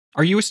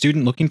Are you a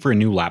student looking for a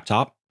new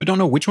laptop, but don't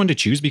know which one to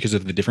choose because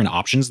of the different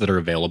options that are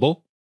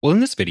available? Well,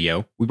 in this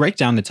video, we break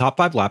down the top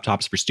 5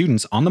 laptops for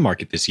students on the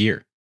market this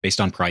year,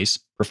 based on price,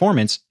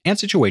 performance, and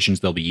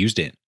situations they'll be used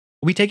in.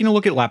 We'll be taking a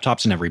look at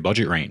laptops in every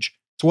budget range,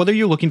 so whether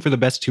you're looking for the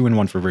best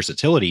 2-in-1 for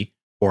versatility,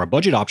 or a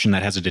budget option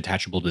that has a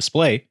detachable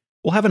display,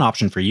 we'll have an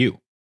option for you.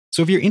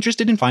 So if you're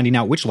interested in finding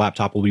out which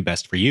laptop will be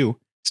best for you,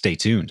 stay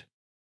tuned.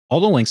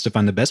 All the links to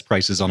find the best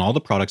prices on all the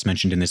products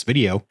mentioned in this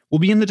video will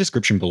be in the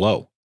description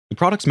below. The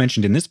products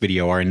mentioned in this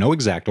video are in no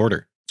exact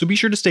order, so be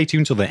sure to stay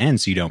tuned till the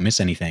end so you don't miss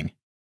anything.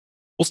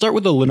 We'll start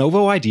with the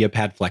Lenovo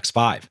IdeaPad Flex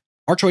 5,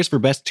 our choice for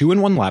best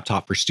 2-in-1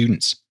 laptop for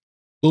students.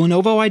 The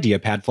Lenovo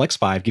IdeaPad Flex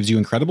 5 gives you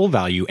incredible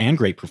value and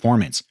great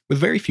performance, with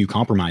very few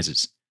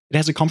compromises. It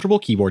has a comfortable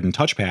keyboard and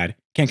touchpad,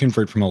 can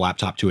convert from a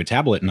laptop to a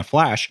tablet and a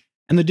flash,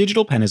 and the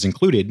digital pen is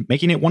included,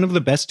 making it one of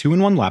the best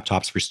 2-in-1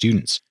 laptops for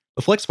students.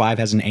 The Flex 5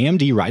 has an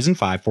AMD Ryzen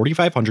 5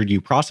 4500U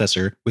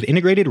processor with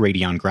integrated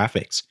Radeon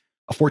graphics,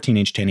 a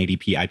 14-inch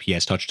 1080p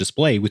IPS touch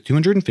display with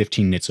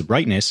 215 nits of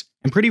brightness,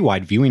 and pretty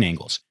wide viewing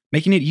angles,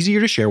 making it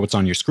easier to share what's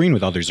on your screen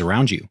with others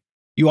around you.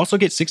 You also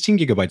get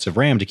 16GB of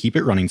RAM to keep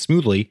it running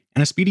smoothly,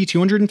 and a speedy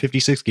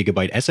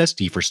 256GB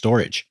SSD for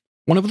storage.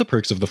 One of the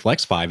perks of the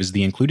Flex 5 is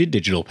the included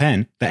digital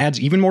pen that adds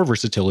even more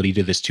versatility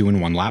to this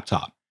 2-in-1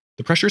 laptop.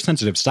 The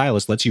pressure-sensitive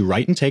stylus lets you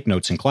write and take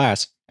notes in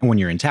class, and when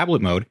you're in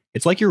tablet mode,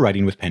 it's like you're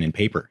writing with pen and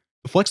paper.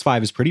 The Flex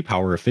 5 is pretty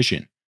power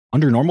efficient.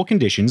 Under normal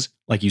conditions,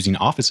 like using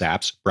office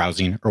apps,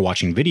 browsing, or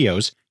watching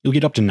videos, you'll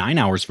get up to 9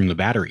 hours from the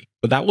battery,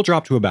 but that will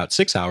drop to about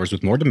 6 hours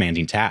with more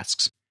demanding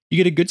tasks. You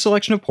get a good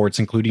selection of ports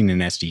including an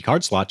SD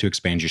card slot to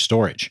expand your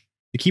storage.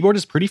 The keyboard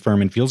is pretty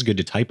firm and feels good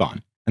to type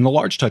on, and the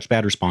large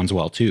touchpad responds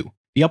well too.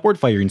 The upward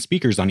firing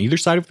speakers on either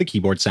side of the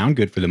keyboard sound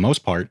good for the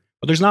most part,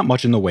 but there's not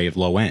much in the way of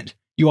low end.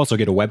 You also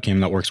get a webcam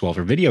that works well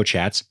for video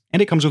chats,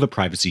 and it comes with a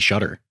privacy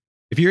shutter.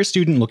 If you're a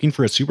student looking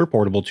for a super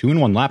portable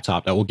 2-in-1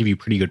 laptop that will give you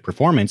pretty good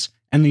performance,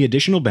 and the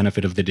additional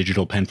benefit of the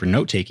digital pen for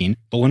note-taking,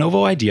 the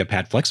Lenovo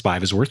IdeaPad Flex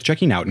 5 is worth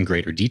checking out in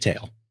greater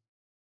detail.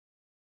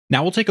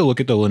 Now we'll take a look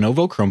at the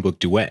Lenovo Chromebook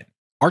Duet,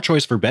 our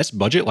choice for best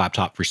budget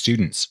laptop for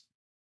students.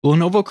 The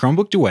Lenovo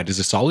Chromebook Duet is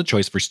a solid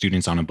choice for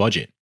students on a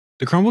budget.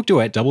 The Chromebook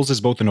Duet doubles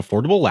as both an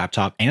affordable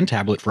laptop and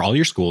tablet for all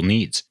your school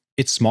needs.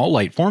 Its small,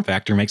 light form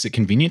factor makes it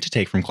convenient to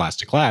take from class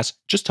to class,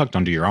 just tucked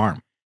under your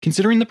arm.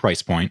 Considering the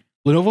price point,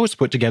 Lenovo has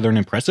put together an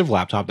impressive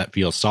laptop that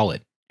feels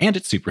solid, and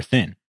it's super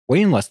thin,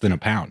 weighing less than a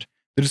pound.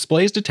 The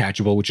display is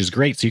detachable, which is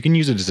great so you can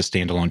use it as a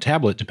standalone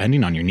tablet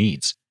depending on your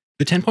needs.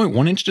 The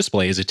 10.1-inch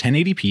display is a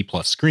 1080p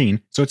plus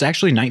screen, so it's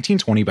actually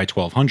 1920 by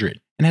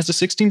 1200, and has a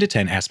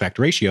 16:10 aspect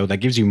ratio that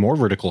gives you more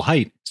vertical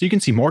height, so you can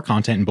see more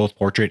content in both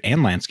portrait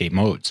and landscape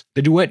modes.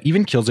 The Duet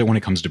even kills it when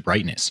it comes to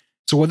brightness,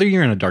 so whether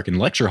you're in a darkened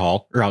lecture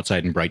hall or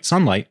outside in bright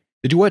sunlight,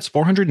 the Duet's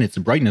 400 nits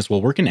of brightness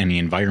will work in any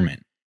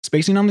environment.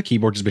 Spacing on the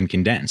keyboard has been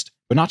condensed,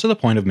 but not to the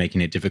point of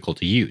making it difficult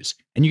to use,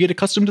 and you get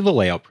accustomed to the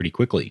layout pretty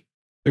quickly.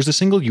 There's a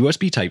single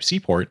USB Type-C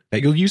port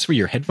that you'll use for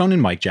your headphone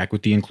and mic jack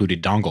with the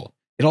included dongle.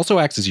 It also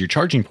acts as your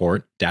charging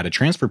port, data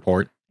transfer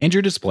port, and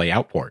your display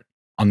out port.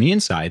 On the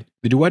inside,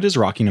 the Duet is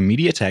rocking a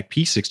MediaTek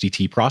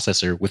P60T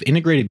processor with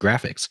integrated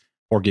graphics,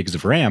 4GB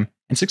of RAM,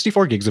 and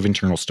 64GB of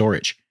internal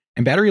storage,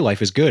 and battery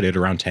life is good at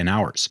around 10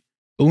 hours.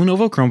 The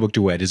Lenovo Chromebook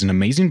Duet is an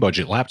amazing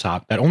budget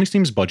laptop that only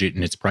seems budget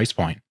in its price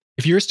point.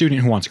 If you're a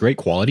student who wants great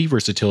quality,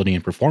 versatility,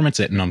 and performance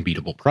at an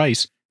unbeatable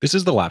price, this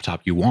is the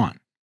laptop you want.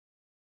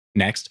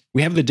 Next,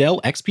 we have the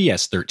Dell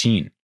XPS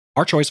 13,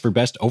 our choice for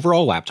best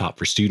overall laptop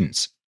for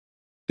students.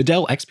 The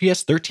Dell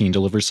XPS 13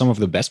 delivers some of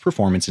the best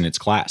performance in its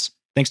class,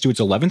 thanks to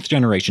its 11th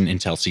generation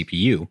Intel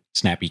CPU,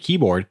 snappy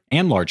keyboard,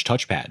 and large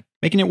touchpad,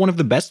 making it one of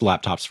the best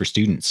laptops for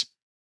students.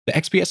 The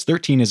XPS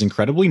 13 is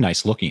incredibly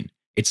nice looking.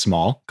 It's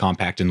small,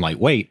 compact, and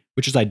lightweight,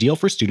 which is ideal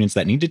for students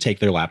that need to take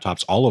their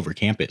laptops all over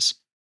campus.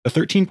 The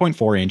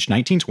 13.4-inch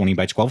 1920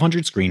 by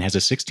 1200 screen has a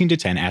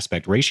 16:10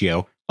 aspect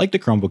ratio, like the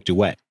Chromebook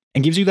Duet,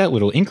 and gives you that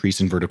little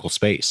increase in vertical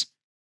space.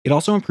 It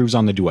also improves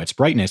on the Duet's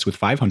brightness with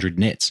 500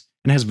 nits,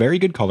 and has very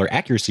good color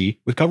accuracy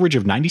with coverage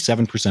of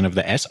 97% of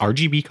the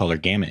sRGB color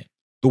gamut.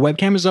 The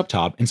webcam is up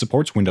top and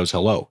supports Windows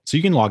Hello, so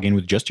you can log in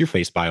with just your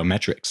face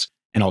biometrics,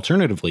 and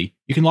alternatively,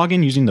 you can log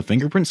in using the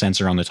fingerprint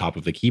sensor on the top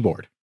of the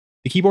keyboard.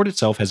 The keyboard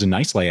itself has a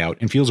nice layout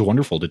and feels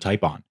wonderful to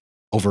type on.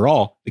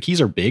 Overall, the keys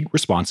are big,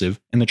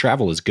 responsive, and the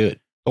travel is good.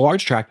 The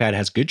large trackpad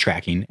has good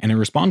tracking, and it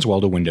responds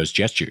well to Windows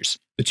gestures.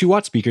 The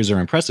 2-watt speakers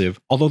are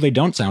impressive, although they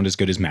don't sound as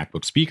good as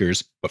MacBook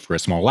speakers, but for a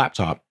small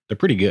laptop, they're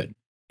pretty good.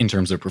 In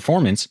terms of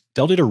performance,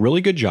 Dell did a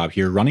really good job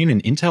here running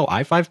an Intel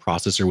i5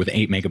 processor with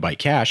 8MB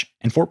cache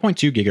and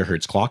 4.2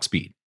 GHz clock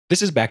speed.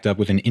 This is backed up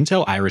with an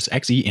Intel Iris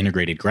Xe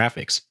integrated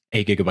graphics,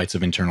 8GB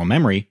of internal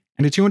memory,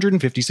 and a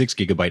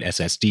 256GB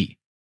SSD.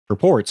 For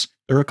ports,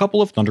 there are a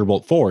couple of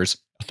Thunderbolt 4s,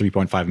 a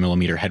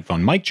 3.5mm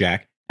headphone mic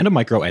jack, and a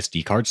micro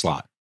SD card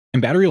slot.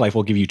 And battery life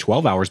will give you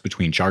 12 hours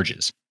between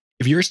charges.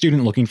 If you're a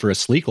student looking for a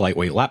sleek,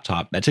 lightweight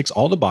laptop that ticks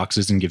all the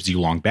boxes and gives you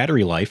long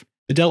battery life,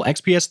 the Dell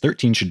XPS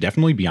 13 should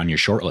definitely be on your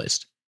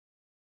shortlist.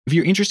 If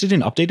you're interested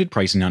in updated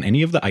pricing on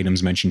any of the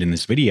items mentioned in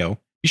this video,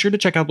 be sure to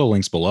check out the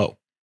links below.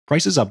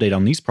 Prices update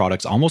on these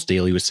products almost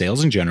daily with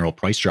sales and general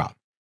price drop.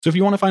 So if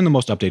you want to find the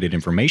most updated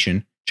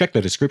information, check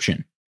the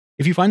description.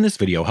 If you find this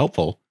video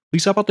helpful,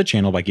 please help out the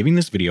channel by giving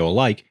this video a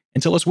like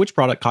and tell us which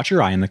product caught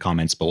your eye in the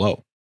comments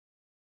below.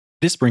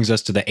 This brings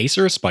us to the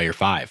Acer Aspire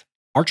 5,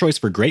 our choice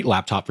for great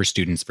laptop for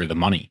students for the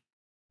money.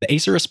 The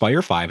Acer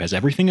Aspire 5 has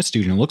everything a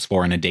student looks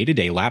for in a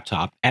day-to-day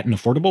laptop at an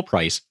affordable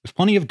price with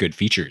plenty of good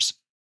features.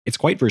 It's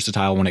quite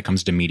versatile when it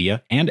comes to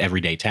media and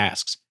everyday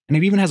tasks, and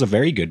it even has a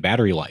very good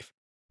battery life.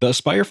 The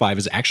Aspire 5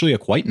 is actually a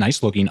quite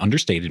nice-looking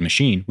understated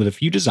machine with a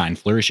few design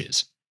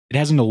flourishes. It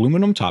has an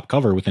aluminum top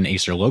cover with an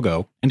Acer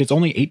logo, and it's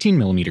only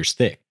 18mm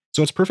thick,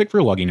 so it's perfect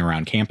for lugging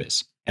around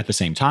campus. At the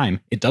same time,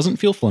 it doesn't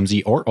feel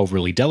flimsy or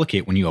overly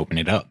delicate when you open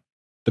it up.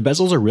 The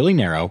bezels are really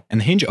narrow, and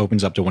the hinge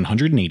opens up to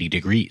 180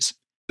 degrees.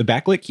 The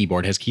backlit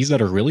keyboard has keys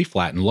that are really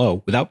flat and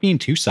low without being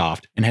too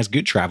soft, and has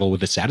good travel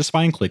with a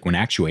satisfying click when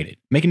actuated,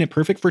 making it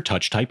perfect for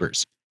touch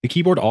typers. The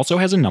keyboard also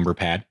has a number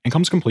pad and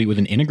comes complete with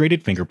an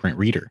integrated fingerprint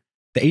reader.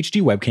 The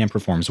HD webcam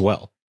performs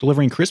well,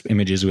 delivering crisp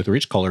images with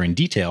rich color and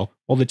detail,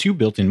 while the two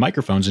built-in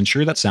microphones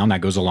ensure that sound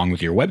that goes along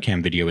with your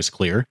webcam video is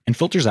clear and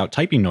filters out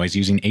typing noise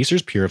using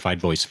Acer's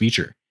purified voice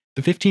feature.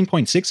 The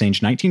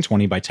 15.6-inch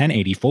 1920 by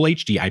 1080 Full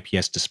HD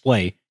IPS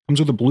display comes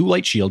with a blue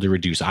light shield to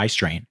reduce eye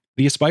strain.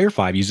 The Aspire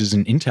 5 uses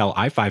an Intel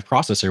i5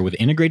 processor with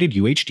integrated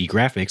UHD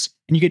graphics,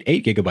 and you get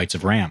 8GB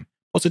of RAM,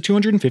 plus a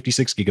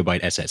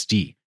 256GB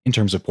SSD. In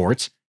terms of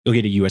ports, you'll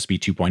get a USB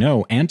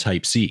 2.0 and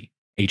Type-C,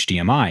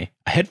 HDMI,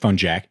 a headphone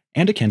jack,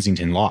 and a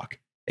Kensington lock.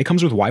 It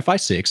comes with Wi-Fi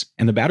 6,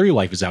 and the battery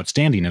life is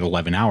outstanding at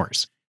 11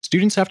 hours.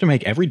 Students have to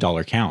make every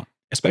dollar count,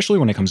 especially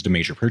when it comes to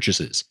major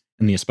purchases,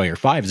 and the Aspire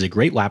 5 is a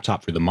great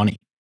laptop for the money.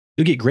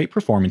 You'll get great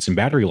performance and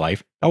battery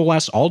life that will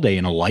last all day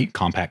in a light,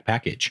 compact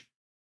package.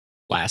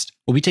 Last,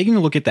 we'll be taking a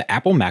look at the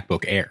Apple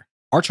MacBook Air,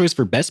 our choice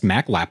for best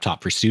Mac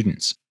laptop for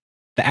students.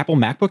 The Apple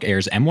MacBook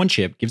Air's M1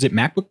 chip gives it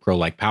MacBook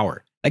Pro-like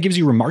power that gives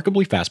you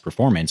remarkably fast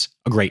performance,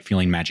 a great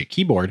feeling Magic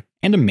Keyboard,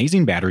 and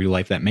amazing battery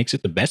life that makes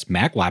it the best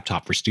Mac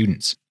laptop for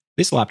students.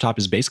 This laptop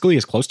is basically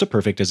as close to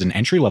perfect as an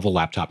entry-level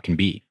laptop can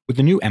be. With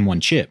the new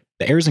M1 chip,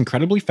 the Air is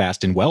incredibly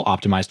fast and well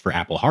optimized for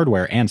Apple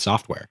hardware and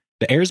software.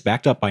 The Air is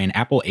backed up by an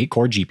Apple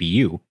 8-core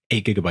GPU,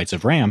 8GB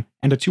of RAM,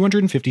 and a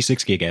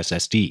 256GB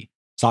SSD.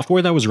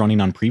 Software that was running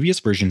on previous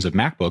versions of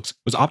MacBooks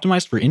was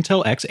optimized for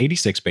Intel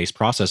x86-based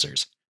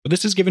processors, but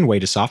this is given way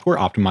to software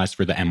optimized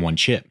for the M1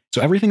 chip.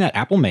 So everything that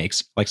Apple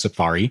makes, like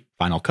Safari,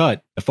 Final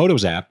Cut, the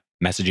Photos app,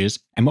 Messages,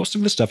 and most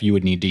of the stuff you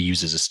would need to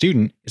use as a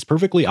student, is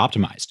perfectly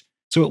optimized,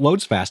 so it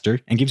loads faster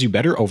and gives you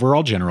better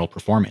overall general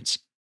performance.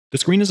 The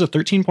screen is a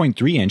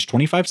 13.3-inch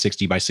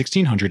 2560 by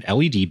 1600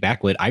 LED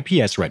backlit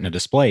IPS Retina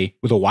display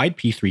with a wide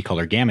P3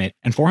 color gamut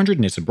and 400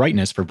 nits of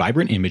brightness for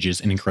vibrant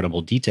images and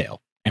incredible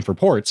detail. And for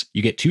ports,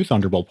 you get 2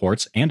 Thunderbolt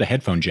ports and a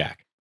headphone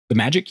jack. The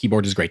Magic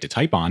Keyboard is great to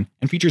type on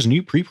and features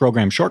new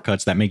pre-programmed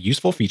shortcuts that make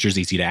useful features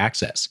easy to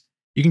access.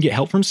 You can get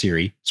help from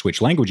Siri, switch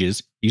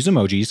languages, use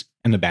emojis,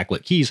 and the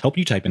backlit keys help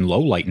you type in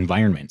low-light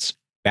environments.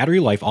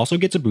 Battery life also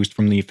gets a boost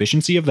from the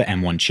efficiency of the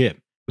M1 chip,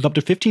 with up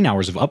to 15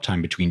 hours of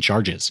uptime between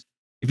charges.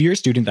 If you're a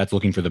student that's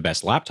looking for the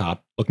best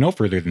laptop, look no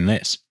further than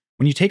this.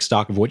 When you take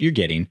stock of what you're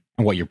getting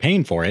and what you're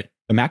paying for it,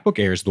 the MacBook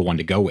Air is the one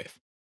to go with.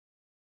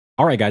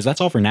 Alright guys,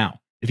 that's all for now.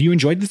 If you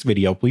enjoyed this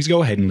video, please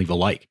go ahead and leave a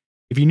like.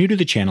 If you're new to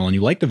the channel and you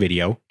like the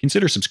video,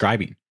 consider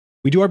subscribing.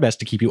 We do our best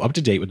to keep you up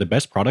to date with the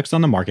best products on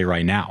the market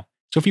right now,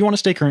 so if you want to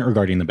stay current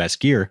regarding the best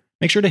gear,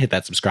 make sure to hit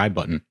that subscribe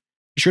button.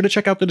 Be sure to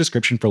check out the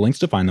description for links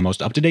to find the most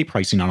up-to-date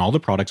pricing on all the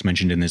products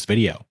mentioned in this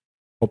video.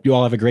 Hope you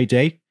all have a great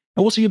day,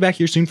 and we'll see you back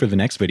here soon for the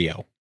next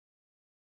video.